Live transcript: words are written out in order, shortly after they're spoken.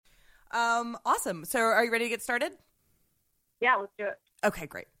Awesome. So are you ready to get started? Yeah, let's do it. Okay,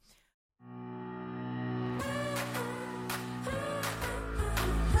 great.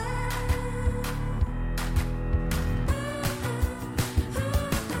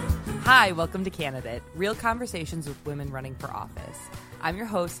 Hi, welcome to Candidate, real conversations with women running for office. I'm your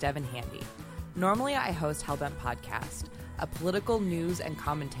host, Devin Handy. Normally, I host Hellbent Podcast, a political news and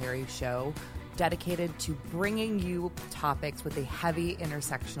commentary show dedicated to bringing you topics with a heavy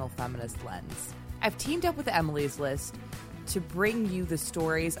intersectional feminist lens. I've teamed up with Emily's List to bring you the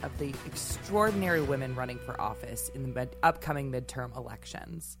stories of the extraordinary women running for office in the upcoming midterm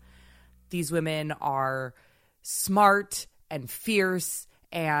elections. These women are smart and fierce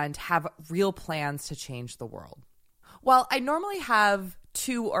and have real plans to change the world. While I normally have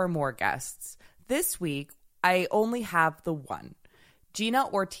 2 or more guests, this week I only have the one. Gina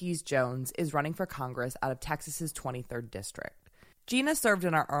Ortiz Jones is running for Congress out of Texas's 23rd District. Gina served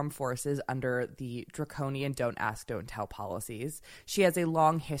in our armed forces under the draconian don't ask, don't tell policies. She has a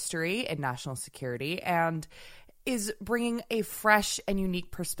long history in national security and is bringing a fresh and unique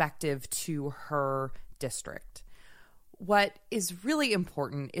perspective to her district. What is really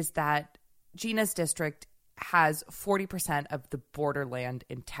important is that Gina's district has 40% of the borderland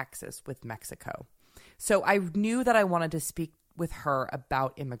in Texas with Mexico. So I knew that I wanted to speak with her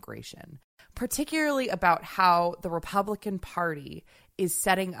about immigration, particularly about how the Republican Party is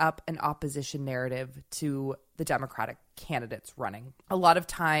setting up an opposition narrative to the Democratic candidates running. A lot of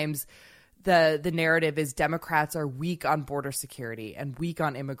times the narrative is Democrats are weak on border security and weak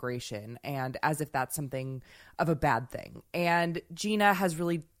on immigration, and as if that's something of a bad thing. And Gina has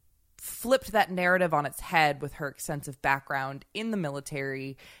really flipped that narrative on its head with her extensive background in the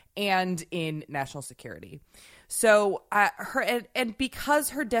military and in national security. So because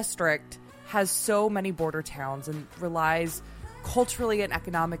her district has so many border towns and relies culturally and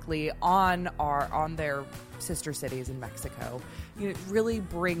economically on their sister cities in Mexico, it really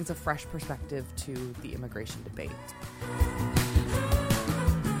brings a fresh perspective to the immigration debate.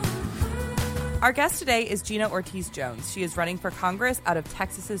 Our guest today is Gina Ortiz Jones. She is running for Congress out of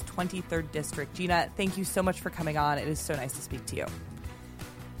Texas's 23rd District. Gina, thank you so much for coming on. It is so nice to speak to you.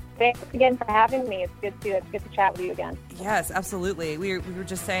 Thanks again for having me. It's good to chat with you again. Yes, absolutely. We were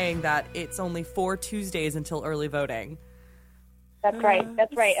just saying that it's only 4 Tuesdays until early voting. That's right.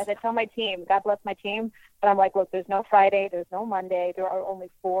 That's right. As I tell my team, God bless my team, but I'm like, look, there's no Friday, there's no Monday, there are only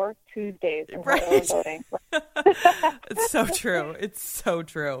 4 Tuesdays until early voting. It's so true. It's so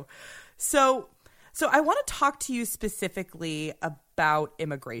true. So I want to talk to you specifically about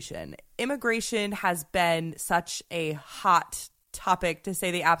immigration. Immigration has been such a hot topic, to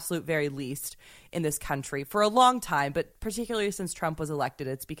say the absolute very least, in this country for a long time, but particularly since Trump was elected,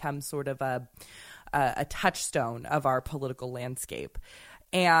 it's become sort of a touchstone of our political landscape.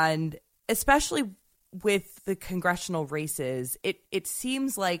 And especially with the congressional races, it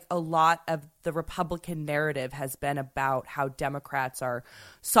seems like a lot of the Republican narrative has been about how Democrats are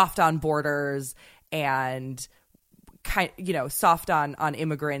soft on borders and soft on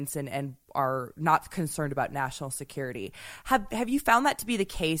immigrants and are not concerned about national security. Have you found that to be the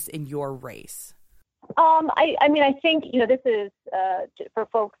case in your race? I think, this is for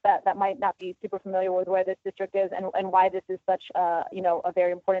folks that might not be super familiar with where this district is and why this is such, a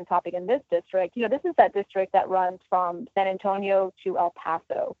very important topic in this district. This is that district that runs from San Antonio to El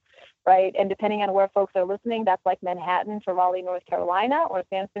Paso, right? And depending on where folks are listening, that's like Manhattan to Raleigh, North Carolina, or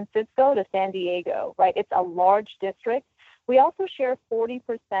San Francisco to San Diego, right? It's a large district. We also share 40%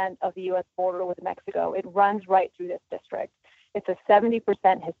 of the U.S. border with Mexico. It runs right through this district. It's a 70%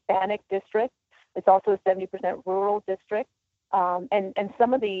 Hispanic district. It's also a 70% rural district. And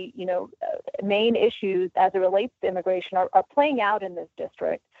some of the, main issues as it relates to immigration are playing out in this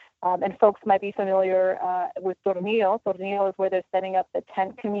district. And folks might be familiar with Tornillo. Tornillo is where they're setting up the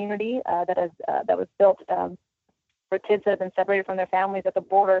tent community that was built for kids that have been separated from their families at the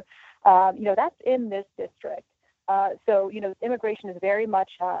border. That's in this district. So immigration is very much,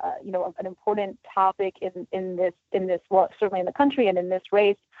 an important topic in this, well, certainly in the country and in this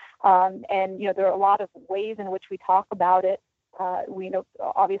race. And there are a lot of ways in which we talk about it. We know,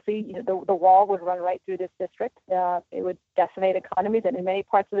 obviously, the wall would run right through this district. It would decimate economies and in many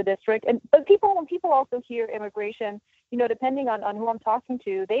parts of the district. But when people also hear immigration, depending on who I'm talking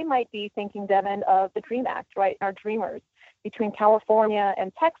to, they might be thinking, Devin, of the DREAM Act, right? Our dreamers. Between California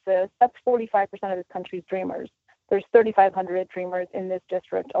and Texas, that's 45% of this country's dreamers. There's 3,500 dreamers in this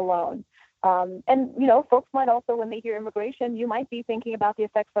district alone. Folks might also, when they hear immigration, you might be thinking about the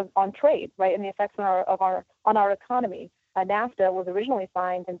effects on trade, right, and the effects on our economy. NAFTA was originally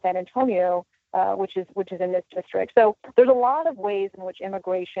signed in San Antonio which is in this district. So there's a lot of ways in which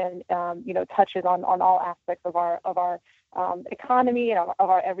immigration, touches on all aspects of our economy and of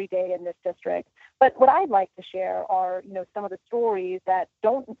our everyday in this district. But what I'd like to share are, some of the stories that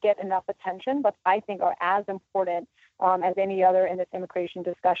don't get enough attention, but I think are as important as any other in this immigration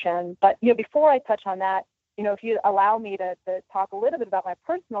discussion. But, before I touch on that, if you allow me to talk a little bit about my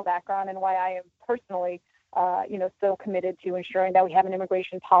personal background and why I am personally, so committed to ensuring that we have an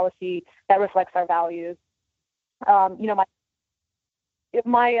immigration policy that reflects our values. I'm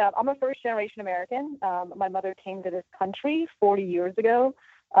a first-generation American. My mother came to this country 40 years ago.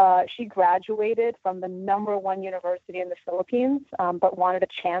 She graduated from the #1 university in the Philippines, but wanted a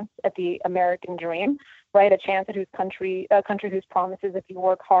chance at the American dream, right? A chance at a country whose promises, if you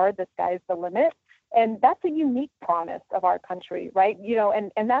work hard, the sky's the limit. And that's a unique promise of our country, right?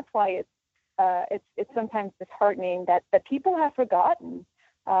 And that's why it's sometimes disheartening that people have forgotten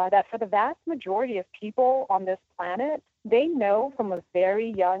that for the vast majority of people on this planet, they know from a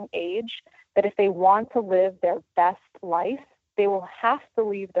very young age that if they want to live their best life, they will have to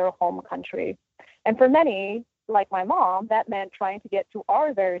leave their home country. And for many, like my mom, that meant trying to get to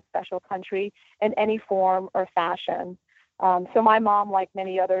our very special country in any form or fashion. So my mom, like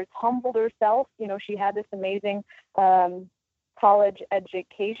many others, humbled herself. She had this amazing college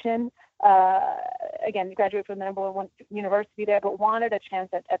education. Again, graduated from the #1 university there, but wanted a chance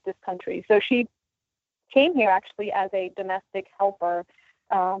at this country. So she came here actually as a domestic helper,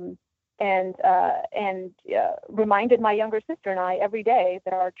 and reminded my younger sister and I every day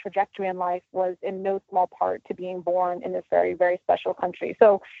that our trajectory in life was in no small part to being born in this very, very special country.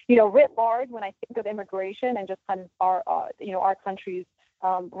 So, writ large, when I think of immigration and just kind of our country's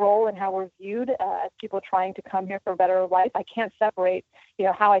role and how we're viewed as people trying to come here for a better life, I can't separate,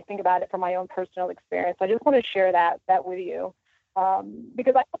 how I think about it from my own personal experience. So I just want to share that with you,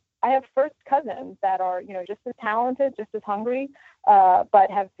 because I have first cousins that are, just as talented, just as hungry, but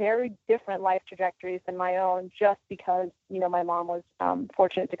have very different life trajectories than my own, just because, my mom was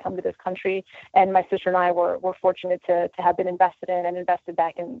fortunate to come to this country, and my sister and I were fortunate to have been invested in and invested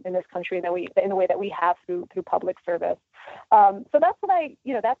back in this country in the way that we have through public service. So that's what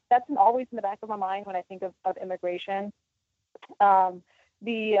that's always in the back of my mind when I think of immigration.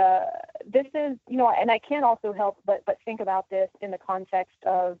 This is, and I can't also help but think about this in the context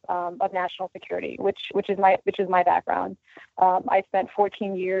of national security, which is my background. I spent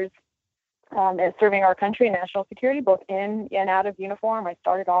 14 years serving our country in national security, both in and out of uniform. I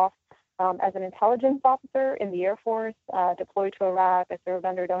started off as an intelligence officer in the Air Force, deployed to Iraq. I served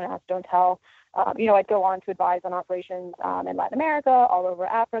under Don't Ask, Don't Tell. I'd go on to advise on operations in Latin America, all over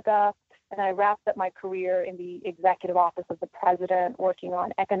Africa. And I wrapped up my career in the executive office of the president, working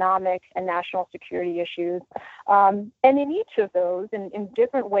on economic and national security issues. And in each of those, in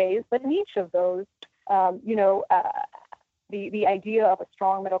different ways, but in each of those, the idea of a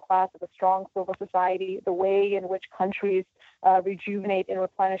strong middle class, of a strong civil society, the way in which countries rejuvenate and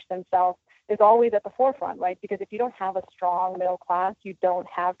replenish themselves is always at the forefront, right? Because if you don't have a strong middle class, you don't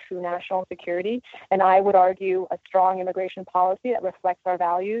have true national security. And I would argue a strong immigration policy that reflects our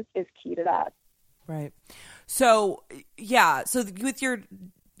values is key to that. Right. So, yeah. So with your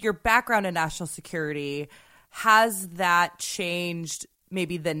background in national security, has that changed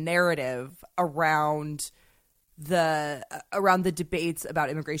maybe the narrative around the debates about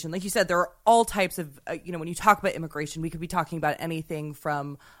immigration? Like you said, there are all types of, when you talk about immigration, we could be talking about anything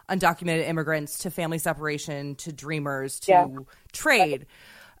from undocumented immigrants to family separation to dreamers to trade.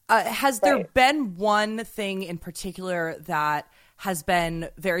 Has there been one thing in particular that has been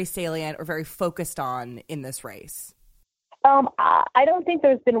very salient or very focused on in this race? I don't think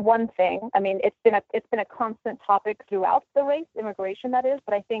there's been one thing. I mean, it's been a constant topic throughout the race, immigration, that is.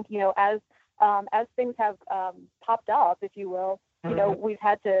 But I think, as things have popped up, if you will, we've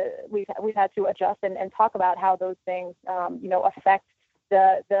had to adjust and talk about how those things, affect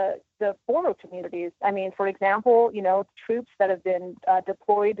the border communities. I mean, for example, troops that have been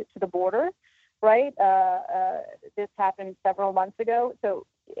deployed to the border, right? This happened several months ago. So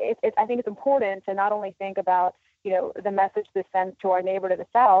I think it's important to not only think about, the message this sends to our neighbor to the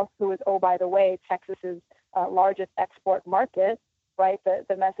south, who is, oh, by the way, Texas's largest export market, right?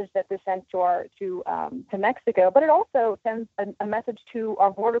 The message that this sends to Mexico, but it also sends a message to our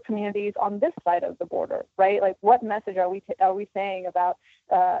border communities on this side of the border, right? Like, what message are we saying about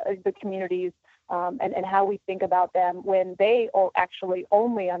the communities and how we think about them when they actually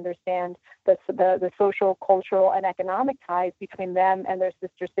only understand the social, cultural, and economic ties between them and their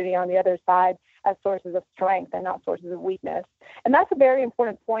sister city on the other side as sources of strength and not sources of weakness. And that's a very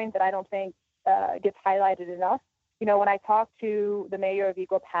important point that I don't think gets highlighted enough. when I talk to the mayor of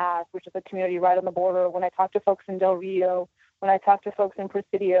Eagle Pass, which is a community right on the border, when I talk to folks in Del Rio, when I talk to folks in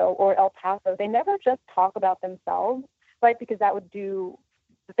Presidio or El Paso, they never just talk about themselves, right? Because you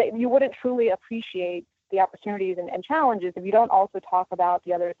wouldn't truly appreciate the opportunities and challenges if you don't also talk about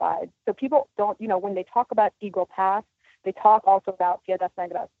the other side. So people don't, when they talk about Eagle Pass, they talk also about Piedras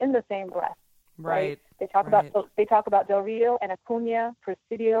Negras in the same breath. Right. They talk about Del Rio and Acuña,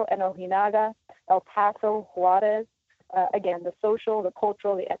 Presidio and Ojinaga, El Paso, Juarez. Again, the social, the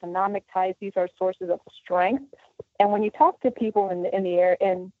cultural, the economic ties, these are sources of strength. And when you talk to people in the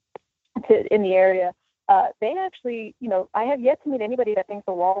area, they actually, I have yet to meet anybody that thinks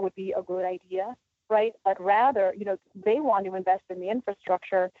the wall would be a good idea, right? But rather, they want to invest in the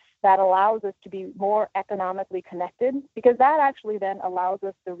infrastructure that allows us to be more economically connected, because that actually then allows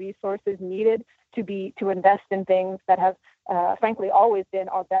us the resources needed to invest in things that have, frankly, always been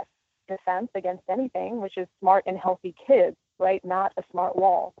our best defense against anything, which is smart and healthy kids, right? Not a smart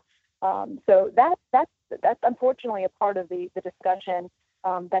wall. So that's unfortunately a part of the discussion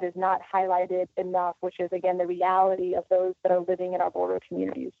that is not highlighted enough, which is, again, the reality of those that are living in our border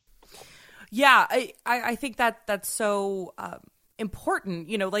communities. Yeah, I think that's so important.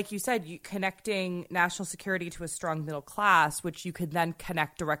 Like you said, connecting national security to a strong middle class, which you could then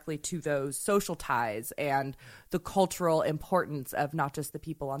connect directly to those social ties and the cultural importance of not just the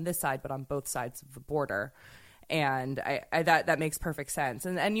people on this side, but on both sides of the border. And that makes perfect sense.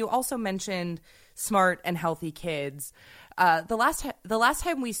 And you also mentioned smart and healthy kids. The last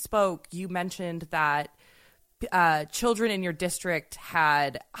time we spoke, you mentioned that children in your district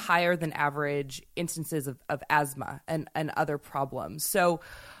had higher than average instances of asthma and other problems. So,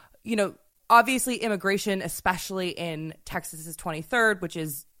 obviously immigration, especially in Texas's 23rd, which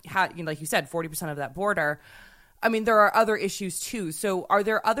is, like you said, 40% of that border. I mean, there are other issues too. So are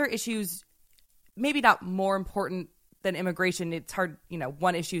there other issues, maybe not more important than immigration? It's hard,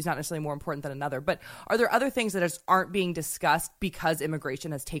 one issue is not necessarily more important than another, but are there other things that just aren't being discussed because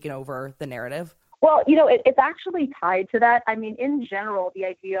immigration has taken over the narrative? Well, it's actually tied to that. I mean, in general, the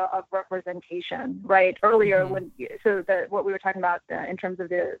idea of representation, right? Earlier, what we were talking about in terms of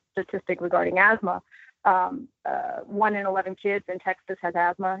the statistic regarding asthma, 1 in 11 kids in Texas has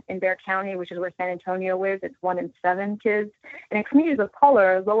asthma. In Bexar County, which is where San Antonio is, it's 1 in 7 kids. And in communities of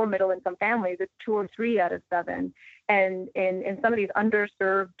color, lower middle income families, it's 2 or 3 out of 7. And in some of these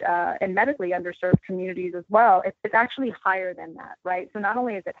underserved and medically underserved communities as well, it's actually higher than that, right? So not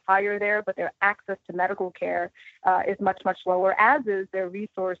only is it higher there, but their access to medical care is much, much lower, as is their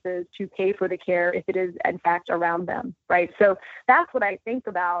resources to pay for the care if it is, in fact, around them, right? So that's what I think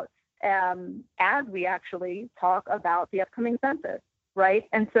about as we actually talk about the upcoming census, right?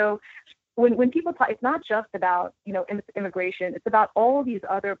 And so when people talk, it's not just about, immigration, it's about all these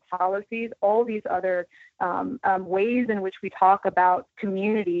other policies, all these other ways in which we talk about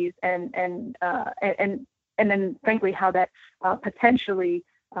communities and then frankly, how that potentially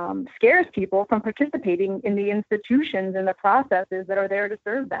scares people from participating in the institutions and the processes that are there to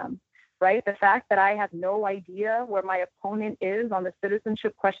serve them. Right? The fact that I have no idea where my opponent is on the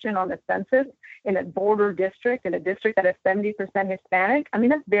citizenship question on the census in a border district, in a district that is 70% Hispanic, I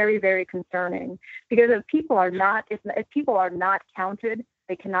mean, that's very, very concerning, because if people are not counted,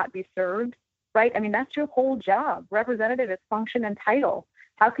 they cannot be served, right? I mean, that's your whole job. Representative is function and title.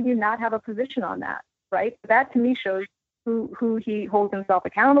 How can you not have a position on that, right? That to me shows who he holds himself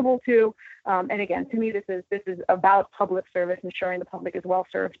accountable to. And again, to me, this is about public service, ensuring the public is well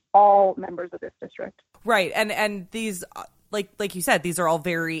served, all members of this district. Right. And these, like you said, these are all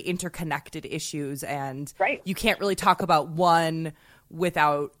very interconnected issues, and right. You can't really talk about one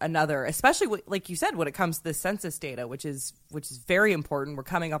without another, especially like you said, when it comes to the census data, which is very important. We're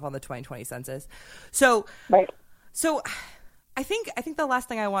coming up on the 2020 census. So, right. So I think the last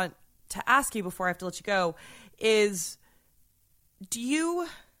thing I want to ask you before I have to let you go is, do you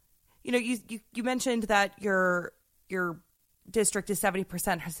mentioned that your district is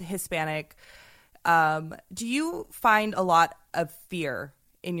 70% Hispanic. Do you find a lot of fear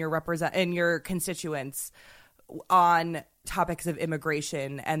in your constituents on topics of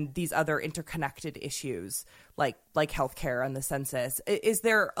immigration and these other interconnected issues like healthcare and the census? Is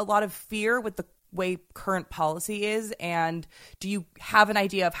there a lot of fear with the way current policy is, and do you have an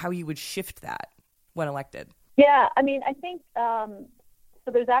idea of how you would shift that when elected? Yeah, I mean, I think so.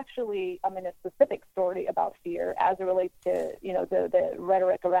 There's actually, a specific story about fear as it relates to, the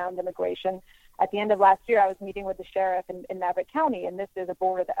rhetoric around immigration. At the end of last year, I was meeting with the sheriff in Maverick County, and this is a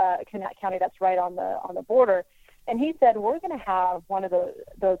border county that's right on the border. And he said, we're going to have one of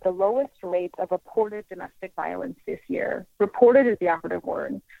the lowest rates of reported domestic violence this year. Reported is the operative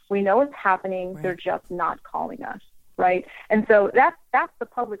word. We know it's happening. Right. They're just not calling us. right? And so that's the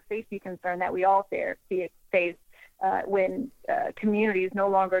public safety concern that we all face when communities no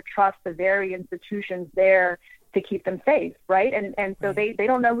longer trust the very institutions there to keep them safe, right? And so they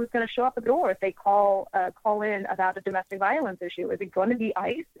don't know who's going to show up at the door if they call in about a domestic violence issue. Is it going to be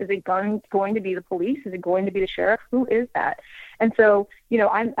ICE? Is it going to be the police? Is it going to be the sheriff? Who is that? And so,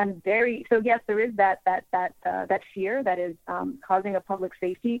 I'm very, so yes, there is that fear that is causing a public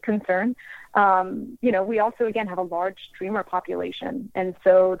safety concern. We also, again, have a large dreamer population. And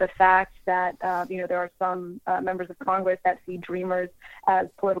so the fact that, there are some members of Congress that see dreamers as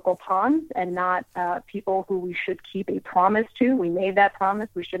political pawns and not people who we should keep a promise to. We made that promise.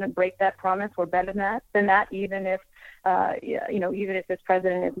 We shouldn't break that promise. We're better than that, even if this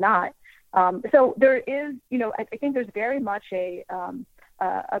president is not. So there is, I think there's very much a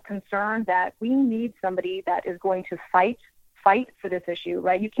concern that we need somebody that is going to fight for this issue,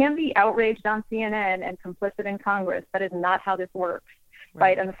 right? You can't be outraged on CNN and complicit in Congress. That is not how this works,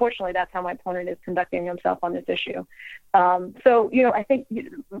 right? And unfortunately, that's how my opponent is conducting himself on this issue. I think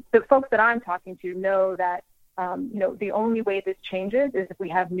the folks that I'm talking to know that, the only way this changes is if we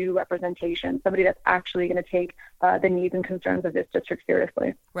have new representation, somebody that's actually going to take the needs and concerns of this district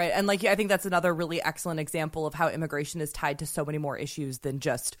seriously. Right. And I think that's another really excellent example of how immigration is tied to so many more issues than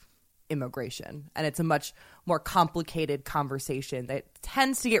just immigration. And it's a much more complicated conversation that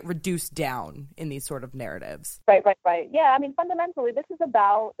tends to get reduced down in these sort of narratives. Right. Yeah. I mean, fundamentally, this is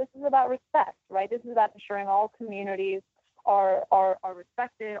about respect, right? This is about ensuring all communities are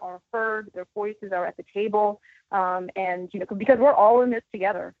respected, are heard, their voices are at the table, because we're all in this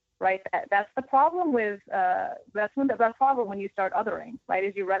together, right? That's the problem with that's the problem when you start othering, right?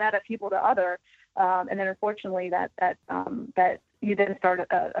 Is you run out of people to other, and then unfortunately that you then start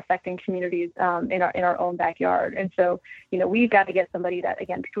affecting communities in our own backyard. And so we've got to get somebody that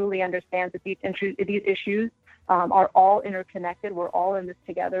again truly understands that these issues are all interconnected. We're all in this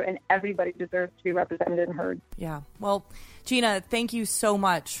together, and everybody deserves to be represented and heard. Yeah. Well, Gina, thank you so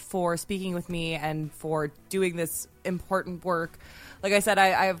much for speaking with me and for doing this important work. Like I said,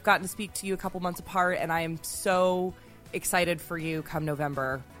 I have gotten to speak to you a couple months apart, and I am so excited for you come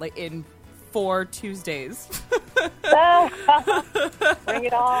November, in 4 Tuesdays. Bring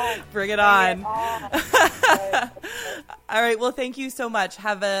it on. Bring it on. All right. Well, thank you so much.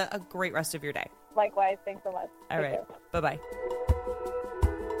 Have a great rest of your day. Likewise. Thanks so much. All right. Bye-bye.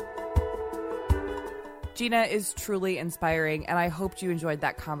 Gina is truly inspiring, and I hoped you enjoyed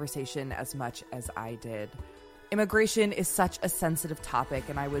that conversation as much as I did. Immigration is such a sensitive topic,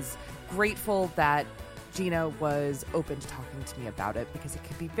 and I was grateful that Gina was open to talking to me about it because it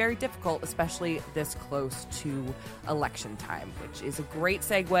can be very difficult, especially this close to election time, which is a great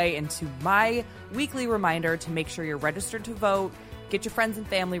segue into my weekly reminder to make sure you're registered to vote. Get your friends and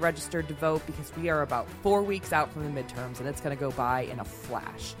family registered to vote because we are about 4 weeks out from the midterms and it's going to go by in a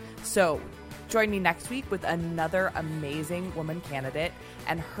flash. So join me next week with another amazing woman candidate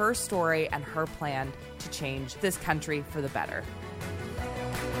and her story and her plan to change this country for the better.